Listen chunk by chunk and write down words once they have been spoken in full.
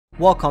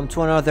welcome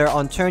to another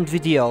Unturned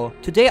video.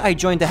 Today I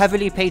joined the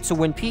heavily paid to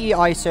win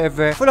PEI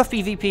server full of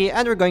PvP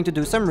and we're going to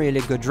do some really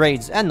good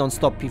raids and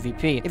non-stop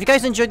PvP. If you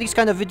guys enjoy these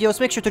kind of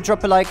videos, make sure to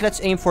drop a like. Let's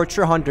aim for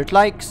 300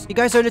 likes. You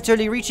guys are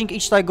literally reaching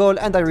each like goal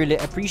and I really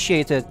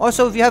appreciate it.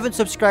 Also, if you haven't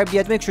subscribed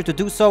yet, make sure to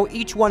do so.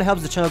 Each one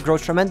helps the channel grow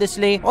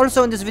tremendously.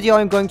 Also, in this video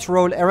I'm going to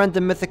roll a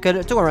random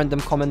mythical to a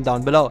random comment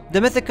down below. The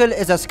mythical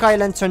is a Sky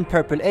Lantern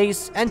Purple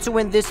Ace, and to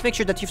win this, make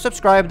sure that you've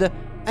subscribed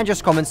and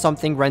just comment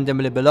something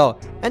randomly below,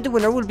 and the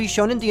winner will be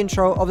shown in the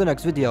intro of the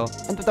next video.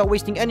 And without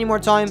wasting any more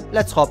time,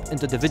 let's hop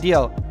into the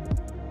video.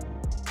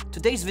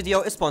 Today's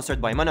video is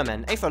sponsored by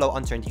Manaman, a fellow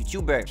Unturned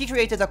YouTuber. He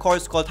created a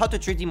course called How to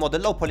 3D Model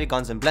Low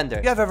Polygons in Blender.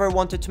 If you have ever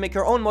wanted to make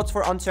your own mods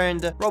for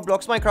Unturned,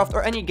 Roblox, Minecraft,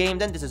 or any game,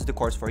 then this is the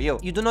course for you.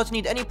 You do not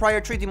need any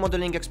prior 3D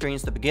modeling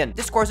experience to begin.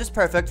 This course is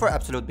perfect for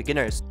absolute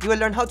beginners. You will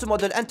learn how to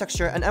model and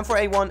texture an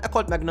M4A1, a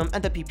Colt Magnum,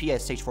 and a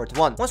PPS Stage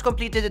 41. Once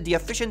completed, the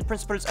efficient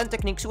principles and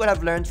techniques you will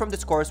have learned from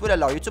this course will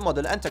allow you to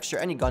model and texture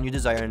any gun you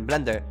desire in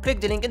Blender. Click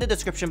the link in the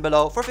description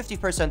below for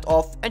 50%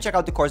 off and check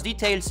out the course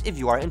details if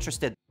you are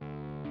interested.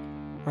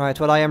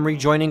 Alright, well I am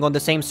rejoining on the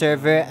same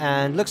server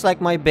and looks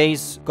like my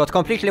base got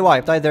completely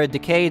wiped, either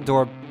decayed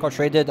or got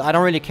raided. I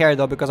don't really care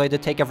though because I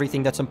did take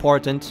everything that's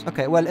important.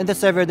 Okay, well in the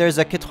server there's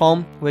a kit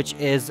home which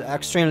is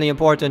extremely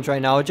important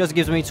right now. It just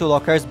gives me 2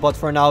 lockers, but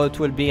for now it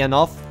will be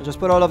enough. I'll just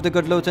put all of the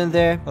good loot in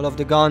there, all of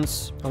the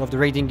guns, all of the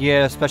raiding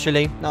gear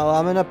especially. Now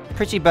I'm in a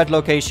pretty bad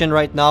location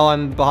right now.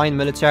 I'm behind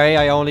military.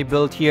 I only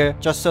built here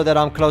just so that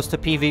I'm close to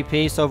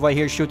PvP, so if I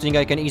hear shooting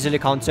I can easily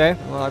counter.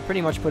 Well, I pretty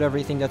much put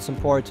everything that's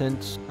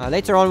important.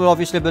 Later on we'll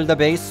obviously build a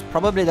base.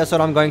 Probably that's what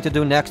I'm going to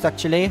do next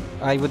actually.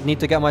 I would need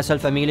to get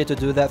myself a melee to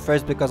do that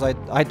first because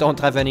I don't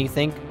have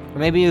anything. Or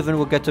maybe even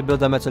we'll get to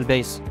build a metal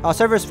base. Our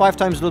server is 5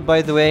 times loot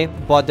by the way,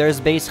 but there's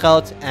base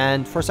health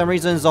and for some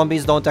reason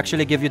zombies don't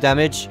actually give you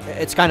damage.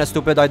 It's kind of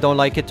stupid. I don't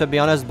like it to be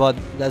honest, but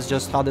that's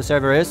just how the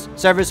server is.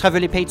 Server is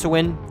heavily paid to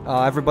win.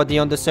 Everybody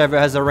on the server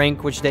has a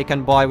rank which they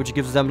can buy, which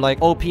gives them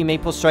like OP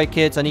Maple Strike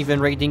kits and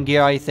even raiding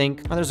gear, I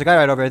think. Oh, there's a guy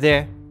right over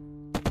there.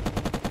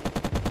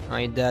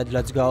 Alright, dead.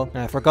 Let's go.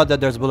 I forgot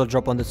that there's bullet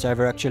drop on the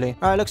server actually.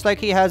 Alright, looks like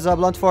he has a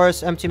blunt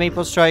force, empty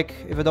maple strike,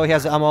 even though he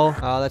has ammo.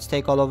 Let's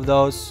take all of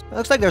those.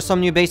 Looks like there's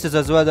some new bases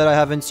as well that I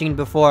haven't seen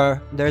before.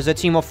 There's a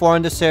team of 4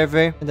 on the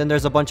server, and then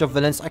there's a bunch of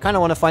villains. I kind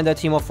of want to find that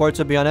team of 4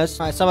 to be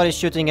honest. Alright, somebody's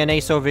shooting an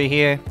ace over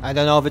here. I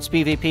don't know if it's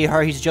PvP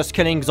or he's just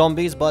killing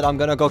zombies, but I'm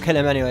gonna go kill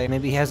him anyway.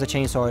 Maybe he has a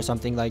chainsaw or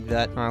something like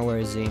that. Alright, where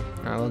is he?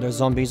 Alright, well there's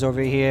zombies over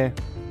here.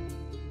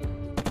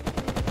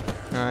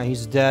 Alright,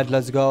 he's dead.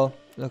 Let's go.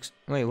 Looks...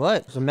 Wait,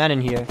 what? There's a man in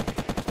here.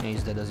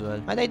 He's dead as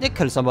well. And they did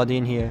kill somebody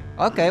in here.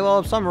 Okay,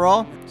 well, some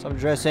raw, some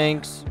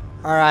dressings.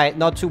 Alright,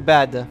 not too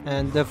bad.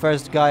 And the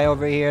first guy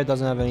over here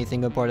doesn't have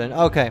anything important.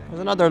 Okay, there's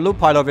another loot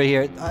pile over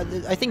here.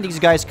 I think these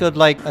guys killed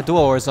like a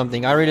duo or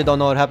something. I really don't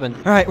know what happened.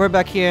 Alright, we're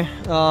back here.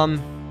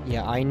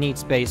 Yeah, I need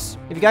space.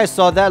 If you guys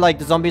saw that, like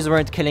the zombies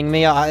weren't killing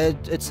me.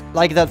 It's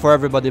like that for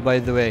everybody, by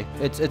the way.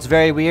 It's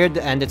very weird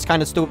and it's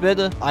kind of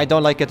stupid. I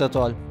don't like it at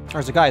all.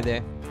 There's a guy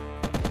there.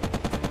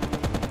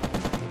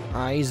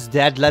 He's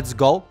dead. Let's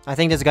go. I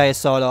think this guy is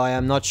solo. I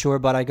am not sure,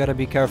 but I gotta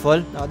be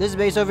careful. Now, this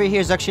base over here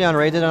is actually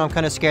unrated, and I'm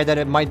kind of scared that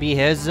it might be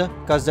his,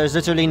 because there's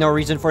literally no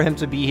reason for him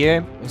to be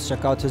here. Let's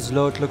check out his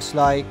loot. Looks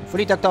like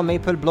fully tacked out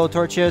maple, blow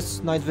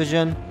torches, night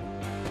vision.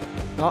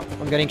 Oh,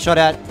 I'm getting shot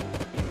at.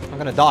 I'm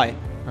gonna die.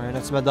 All right,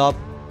 let's med up.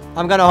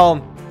 I'm gonna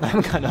home.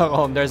 I'm gonna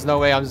home. There's no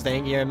way I'm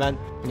staying here, man.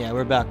 Yeah,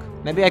 we're back.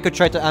 Maybe I could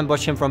try to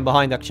ambush him from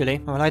behind, actually.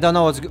 Well, I don't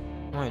know what's good.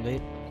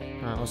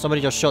 Alright, well,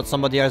 somebody just shot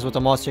somebody else with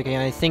a monster key,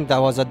 and I think that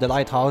was at the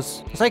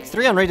lighthouse. There's like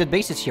 3 unrated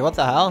bases here. What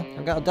the hell?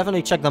 I'll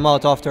definitely check them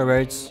out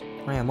afterwards.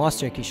 Oh yeah,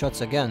 monster key shots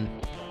again.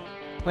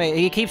 Wait,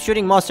 he keeps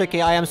shooting monster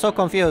key. I am so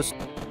confused.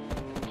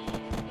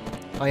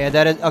 Oh yeah,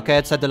 that is... Okay,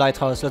 it's at the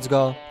lighthouse. Let's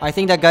go. I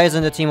think that guy is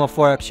in the team of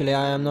 4 actually.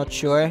 I am not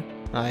sure.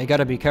 You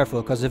gotta be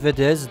careful, because if it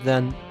is,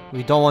 then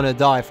we don't want to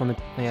die from it.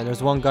 Oh, yeah,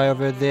 there's one guy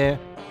over there.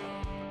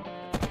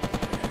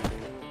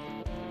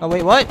 Oh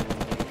wait, what?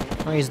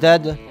 Oh, he's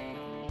dead.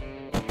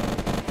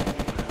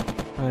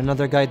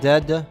 Another guy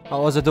dead. Oh,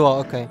 it was a duo.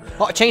 Okay.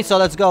 Oh, chainsaw.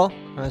 Let's go.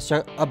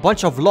 A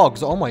bunch of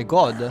logs. Oh my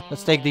god.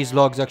 Let's take these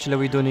logs. Actually,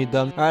 we do need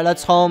them. Alright,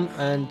 let's home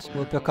and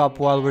we'll pick up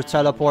while we're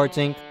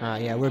teleporting.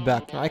 Yeah, we're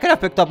back. I could have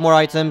picked up more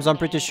items, I'm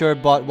pretty sure,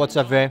 but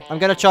whatever. I'm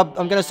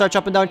gonna start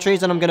chopping down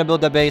trees and I'm gonna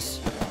build a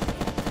base.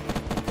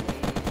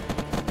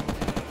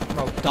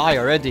 Die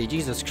already.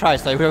 Jesus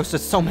Christ, I wasted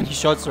so many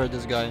shots for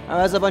this guy.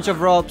 There's a bunch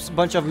of ropes,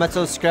 bunch of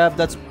metal scrap.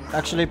 That's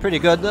actually pretty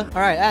good.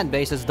 Alright, and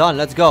base is done.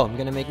 Let's go. I'm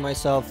gonna make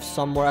myself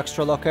some more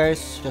extra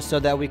lockers just so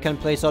that we can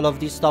place all of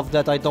these stuff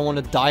that I don't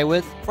want to die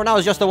with. For now,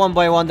 it's just a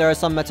 1x1. There are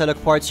some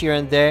metallic parts here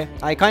and there.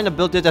 I kind of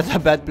built it at a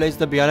bad place,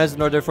 to be honest.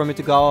 In order for me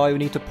to go, I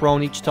need to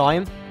prone each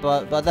time.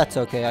 But that's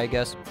okay, I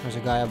guess. There's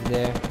a guy up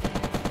there.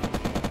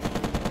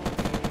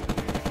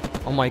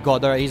 Oh my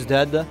god, alright, he's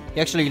dead.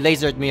 He actually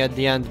lasered me at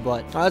the end,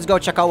 but... let's go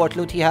check out what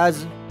loot he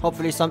has.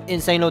 Hopefully some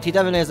insane loot. He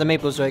definitely has a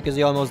maple strike, because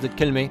he almost did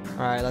kill me.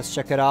 Alright, let's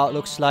check it out.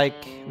 Looks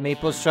like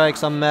maple strike,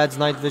 some meds,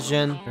 night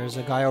vision. There's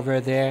a guy over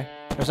there.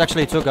 There's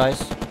actually 2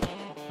 guys.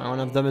 One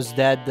of them is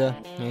dead.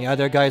 The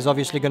other guy is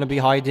obviously gonna be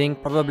hiding,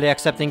 probably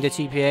accepting the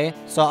TPA.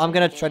 So I'm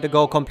gonna try to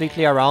go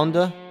completely around.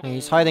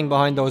 He's hiding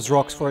behind those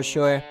rocks for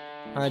sure.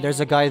 Alright, there's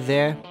a guy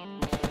there.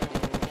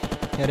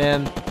 Hit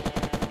him.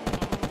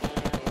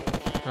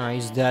 Alright,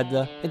 he's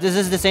dead. This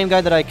is the same guy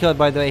that I killed,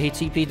 by the way. He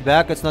TP'd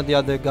back. It's not the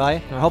other guy.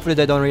 Hopefully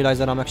they don't realize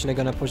that I'm actually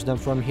gonna push them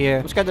from here.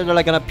 I'm scared that they're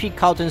like gonna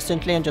peek out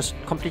instantly and just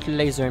completely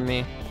laser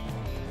me.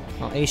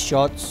 Oh, 8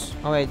 shots.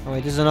 Oh wait,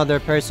 this is another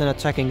person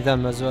attacking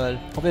them as well.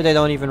 Hopefully they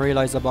don't even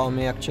realize about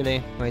me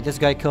actually. Wait, this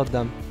guy killed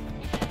them.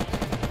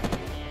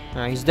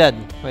 Alright, he's dead.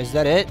 Wait, is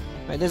that it?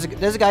 Wait,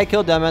 this guy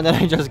killed them and then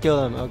I just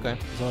killed him. Okay.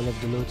 There's all of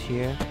the loot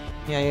here.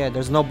 Yeah,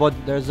 there's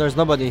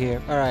nobody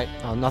here. Alright.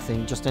 Oh,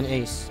 nothing. Just an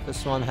ace.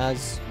 This one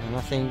has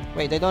nothing.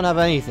 Wait, they don't have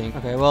anything.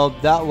 Okay, well,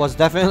 that was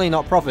definitely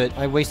not profit.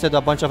 I wasted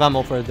a bunch of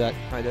ammo for that.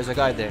 Alright, there's a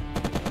guy there.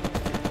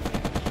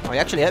 Oh, he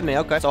actually hit me.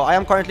 Okay. So I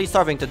am currently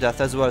starving to death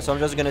as well. So I'm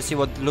just gonna see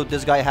what loot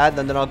this guy had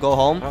and then I'll go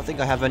home. I don't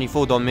think I have any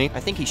food on me. I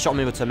think he shot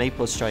me with some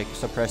maple strike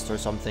suppressed or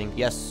something.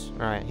 Yes.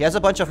 Alright. He has a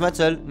bunch of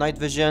metal. Night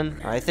vision.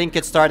 I think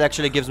its start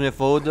actually gives me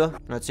food.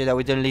 Let's see that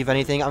we didn't leave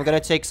anything. I'm gonna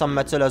take some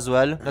metal as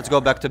well. Let's go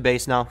back to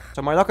base now.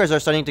 So my lockers are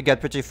starting to get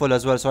pretty full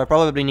as well. So I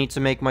probably need to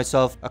make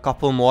myself a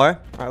couple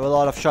more. Alright, well, a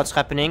lot of shots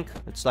happening.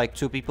 It's like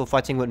 2 people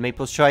fighting with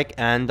maple strike.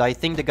 And I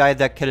think the guy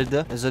that killed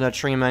is in a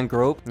 3-man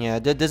group. Yeah,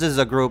 this is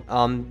a group.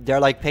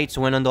 They're like paid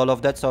to win and all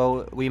of that.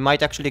 So we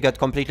might actually get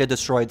completely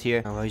destroyed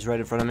here. Oh, well, he's right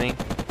in front of me.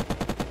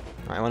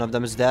 Alright, one of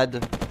them is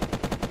dead.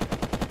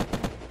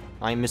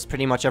 I missed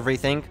pretty much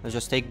everything. Let's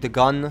just take the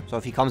gun. So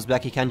if he comes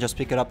back, he can just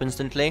pick it up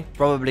instantly.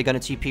 Probably gonna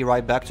TP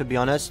right back, to be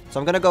honest. So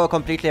I'm gonna go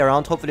completely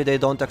around. Hopefully they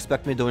don't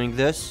expect me doing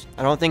this.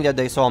 I don't think that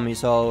they saw me.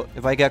 So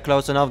if I get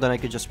close enough, then I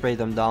could just spray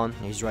them down.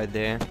 He's right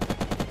there.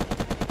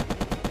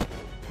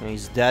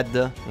 He's dead.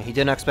 He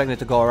didn't expect me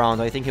to go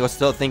around. I think he was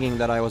still thinking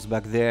that I was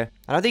back there.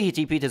 I don't think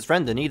he TP'd his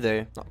friend in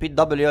either. Oh,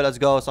 PW, let's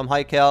go. Some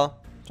high cal.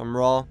 Some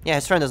raw. Yeah,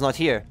 his friend is not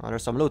here. Oh,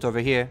 there's some loot over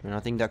here.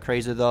 Nothing that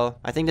crazy though.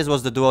 I think this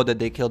was the duo that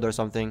they killed or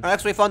something.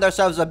 Alright, we found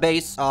ourselves a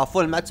base.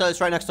 Full metal. It's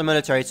right next to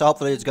military. So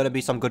hopefully it's gonna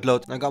be some good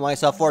loot. I got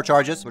myself 4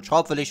 charges, which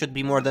hopefully should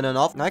be more than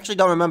enough. I actually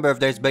don't remember if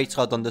there's base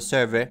scout on the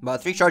server,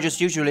 but 3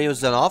 charges usually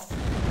is enough.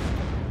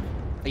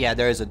 Yeah,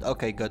 there isn't.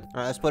 Okay, good.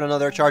 Alright, let's put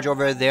another charge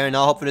over there.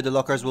 Now hopefully the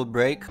lockers will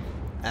break.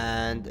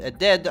 And it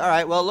did.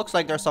 Alright, well, it looks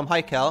like there's some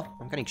high cal.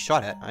 I'm getting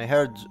shot at. I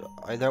heard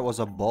there was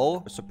a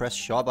bow, a suppressed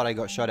shot, but I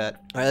got shot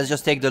at. Alright, let's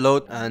just take the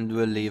loot and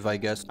we'll leave, I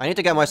guess. I need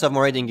to get myself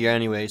more raiding gear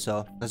anyway,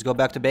 so let's go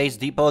back to base,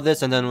 depot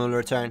this, and then we'll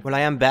return. Well, I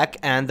am back,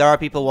 and there are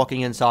people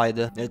walking inside.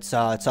 It's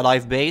a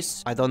live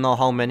base. I don't know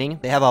how many.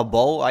 They have a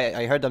bow.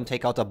 I heard them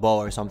take out a bow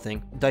or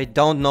something. They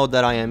don't know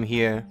that I am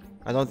here.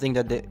 I don't think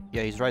that they...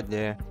 Yeah, he's right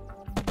there.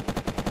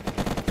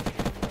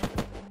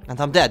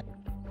 And I'm dead.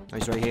 Oh,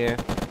 he's right here.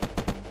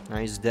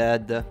 He's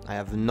dead. I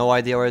have no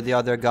idea where the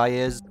other guy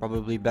is.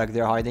 Probably back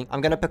there hiding. I'm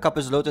gonna pick up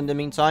his loot in the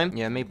meantime.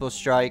 Yeah, maple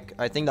strike.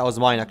 I think that was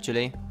mine,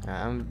 actually.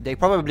 They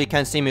probably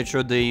can't see me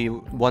through the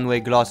one-way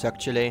glass,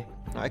 actually.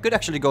 I could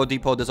actually go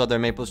depot this other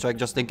maple strike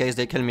just in case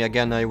they kill me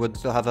again. I would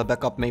still have a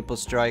backup maple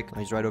strike.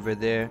 He's right over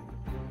there.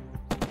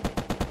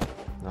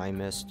 I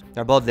missed.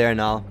 They're both there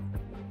now.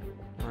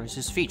 There's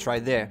his feet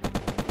right there.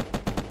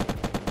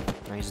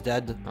 He's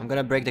dead. I'm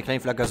gonna break the claim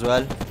flag as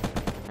well.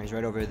 He's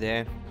right over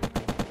there.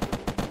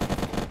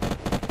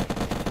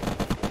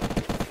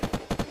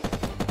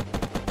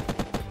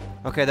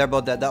 Okay, they're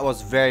both dead. That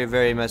was very,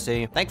 very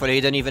messy. Thankfully,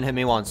 he didn't even hit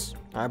me once.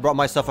 I brought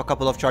myself a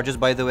couple of charges,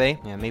 by the way.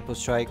 Yeah, maple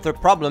strike. The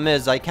problem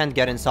is I can't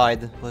get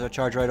inside. There's a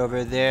charge right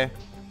over there.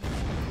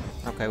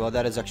 Okay, well,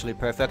 that is actually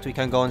perfect. We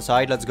can go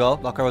inside. Let's go.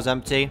 Locker was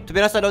empty. To be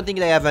honest, I don't think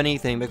they have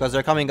anything because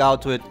they're coming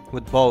out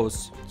with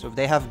bows. So if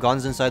they have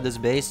guns inside this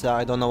base,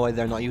 I don't know why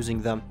they're not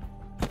using them.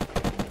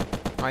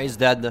 Alright, he's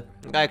dead. The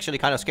guy actually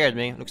kind of scared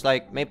me. Looks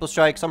like maple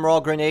strike, some raw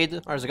grenade.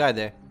 Oh, there's a guy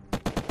there.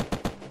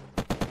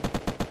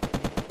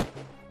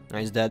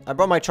 He's dead. I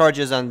brought my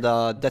charges and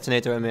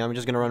detonator with me. I'm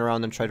just gonna run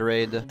around and try to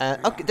raid.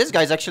 Okay, this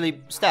guy's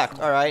actually stacked.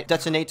 Alright.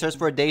 Detonators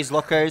for days,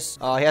 lockers.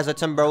 He has a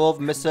Timberwolf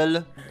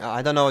missile.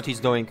 I don't know what he's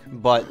doing,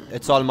 but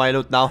it's all my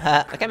loot now.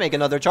 I can make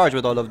another charge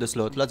with all of this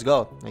loot. Let's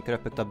go. I could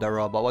have picked up the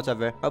raw, but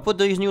whatever. I'll put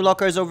these new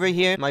lockers over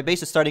here. My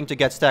base is starting to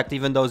get stacked,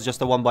 even though it's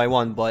just a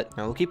 1x1, but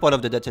we'll keep one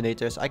of the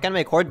detonators. I can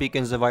make horde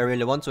beacons if I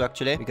really want to,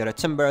 actually. We got a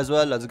timber as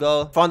well. Let's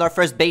go. Found our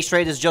first base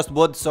raid. It's just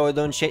wood, so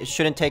it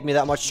shouldn't take me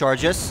that much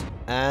charges.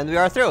 And we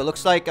are through.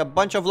 Looks like a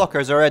bunch of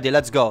lockers already.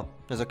 Let's go.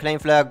 There's a claim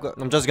flag.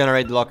 I'm just gonna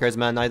raid the lockers,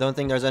 man. I don't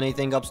think there's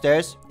anything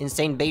upstairs.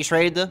 Insane base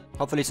raid.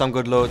 Hopefully some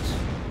good loot.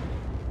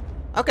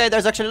 Okay,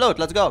 there's actually loot.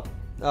 Let's go.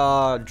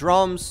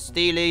 Drums,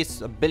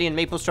 steelies, a billion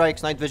maple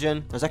strikes, night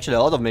vision. There's actually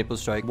a lot of maple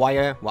strike.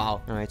 Wire.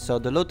 Wow. Alright, so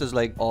the loot is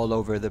like all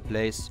over the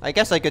place. I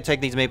guess I could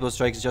take these maple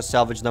strikes, just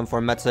salvage them for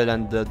metal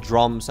and the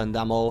drums and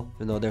ammo.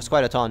 You know, there's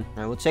quite a ton.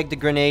 Alright, we'll take the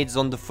grenades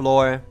on the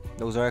floor.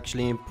 Those are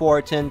actually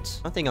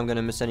important. I don't think I'm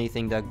gonna miss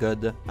anything that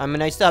good. I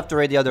mean, I still have to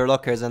raid the other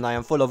lockers and I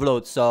am full of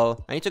loot,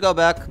 so I need to go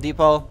back,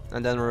 depot,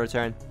 and then we'll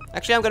return.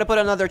 Actually, I'm gonna put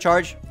another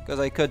charge, because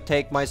I could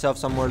take myself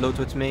some more loot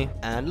with me.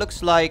 And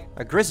looks like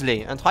a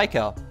grizzly and high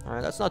cal.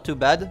 Alright, that's not too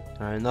bad.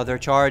 Alright, another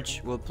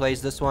charge. We'll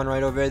place this one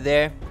right over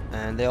there.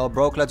 And they all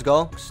broke. Let's go.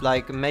 Looks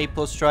like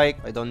maple strike.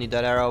 I don't need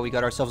that arrow. We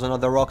got ourselves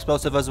another rock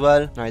explosive as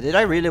well. Alright, did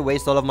I really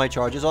waste all of my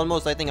charges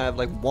almost? I think I have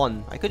like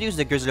one. I could use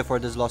the grizzly for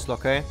this lost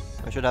locker.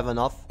 I should have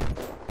enough.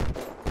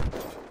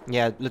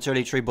 Yeah,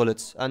 literally 3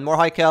 bullets. And more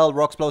high cal,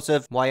 rock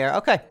explosive, wire.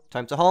 Okay,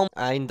 time to home.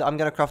 And I'm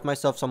gonna craft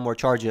myself some more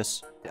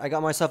charges. I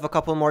got myself a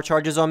couple more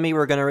charges on me.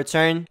 We're gonna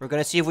return. We're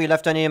gonna see if we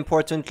left any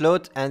important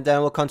loot. And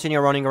then we'll continue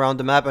running around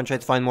the map and try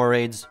to find more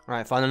raids.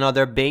 Alright, found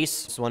another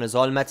base. This one is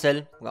all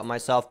metal. Got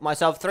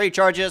myself 3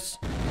 charges.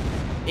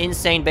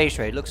 Insane base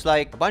raid. Looks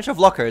like a bunch of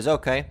lockers.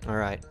 Okay.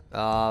 Alright.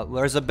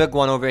 There's a big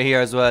one over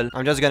here as well.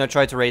 I'm just gonna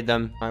try to raid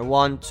them. Alright,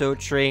 1, 2,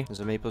 3. There's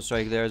a maple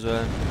strike there as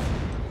well.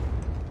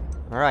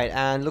 Alright,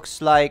 and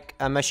looks like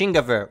a machine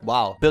gunner.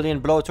 Wow. Billion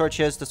blow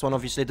torches. This one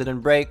obviously didn't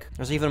break.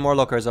 There's even more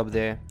lockers up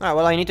there. Alright,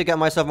 well, I need to get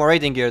myself more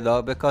raiding gear,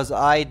 though, because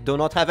I do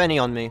not have any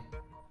on me.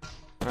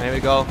 Alright, here we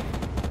go.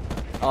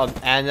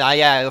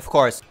 Yeah, of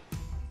course.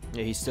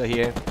 Yeah, he's still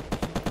here.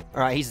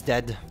 Alright, he's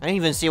dead. I didn't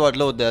even see what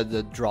loot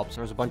the drops.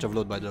 There's a bunch of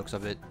loot by the looks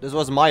of it. This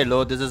was my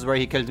loot. This is where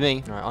he killed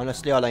me. Alright,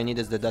 honestly, all I need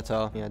is the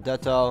Detto. Yeah,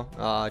 Detto,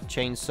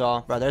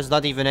 chainsaw. Bro, there's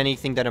not even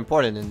anything that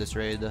important in this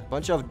raid.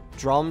 Bunch of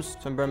drums,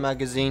 timber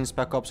magazine,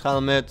 Spec Ops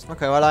helmet.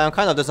 Okay, well, I am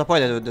kind of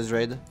disappointed with this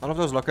raid. All of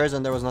those lockers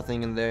and there was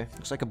nothing in there.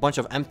 Looks like a bunch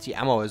of empty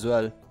ammo as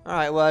well.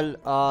 Alright,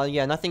 well,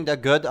 yeah, nothing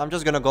that good. I'm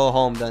just gonna go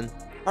home then.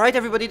 Alright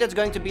everybody, that's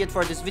going to be it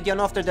for this video,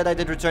 and after that I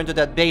did return to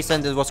that base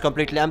and it was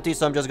completely empty,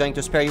 so I'm just going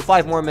to spare you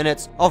 5 more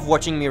minutes of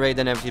watching me raid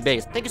an empty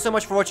base. Thank you so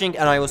much for watching,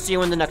 and I will see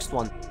you in the next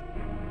one.